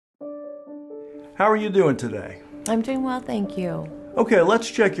How are you doing today? I'm doing well, thank you. Okay, let's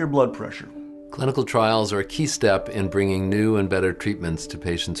check your blood pressure. Clinical trials are a key step in bringing new and better treatments to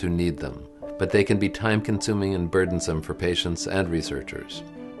patients who need them, but they can be time-consuming and burdensome for patients and researchers.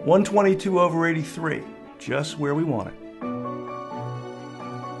 122/83, just where we want it.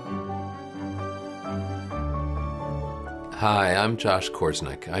 Hi, I'm Josh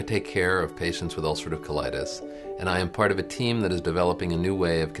Korsnick. I take care of patients with ulcerative colitis, and I am part of a team that is developing a new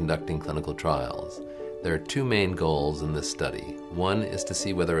way of conducting clinical trials. There are two main goals in this study. One is to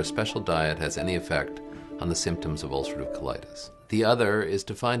see whether a special diet has any effect on the symptoms of ulcerative colitis. The other is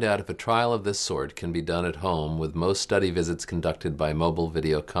to find out if a trial of this sort can be done at home with most study visits conducted by mobile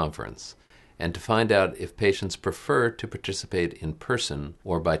video conference, and to find out if patients prefer to participate in person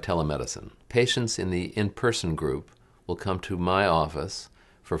or by telemedicine. Patients in the in-person group will come to my office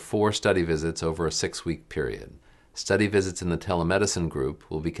for 4 study visits over a 6-week period. Study visits in the telemedicine group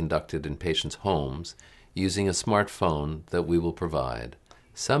will be conducted in patients' homes using a smartphone that we will provide.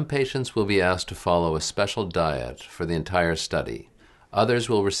 Some patients will be asked to follow a special diet for the entire study. Others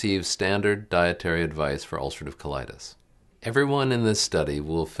will receive standard dietary advice for ulcerative colitis. Everyone in this study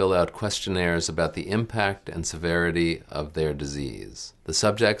will fill out questionnaires about the impact and severity of their disease. The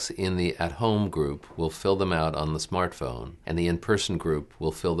subjects in the at-home group will fill them out on the smartphone, and the in-person group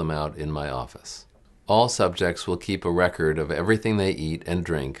will fill them out in my office. All subjects will keep a record of everything they eat and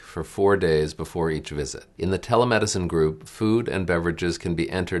drink for 4 days before each visit. In the telemedicine group, food and beverages can be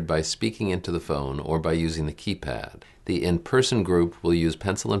entered by speaking into the phone or by using the keypad. The in-person group will use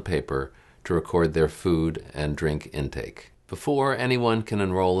pencil and paper to record their food and drink intake. Before anyone can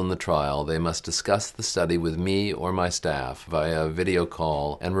enroll in the trial, they must discuss the study with me or my staff via video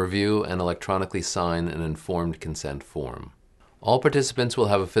call and review and electronically sign an informed consent form. All participants will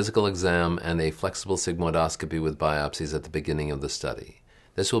have a physical exam and a flexible sigmoidoscopy with biopsies at the beginning of the study.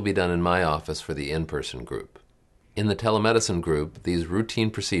 This will be done in my office for the in-person group. In the telemedicine group, these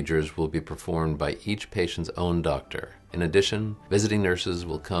routine procedures will be performed by each patient's own doctor. In addition, visiting nurses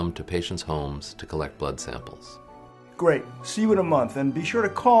will come to patients' homes to collect blood samples. Great. See you in a month, and be sure to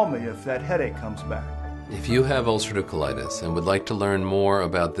call me if that headache comes back. If you have ulcerative colitis and would like to learn more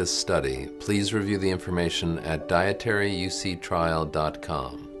about this study, please review the information at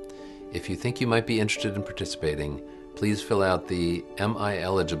dietaryuctrial.com. If you think you might be interested in participating, please fill out the Am I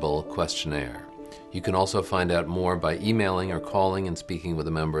Eligible questionnaire. You can also find out more by emailing or calling and speaking with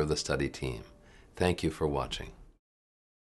a member of the study team. Thank you for watching.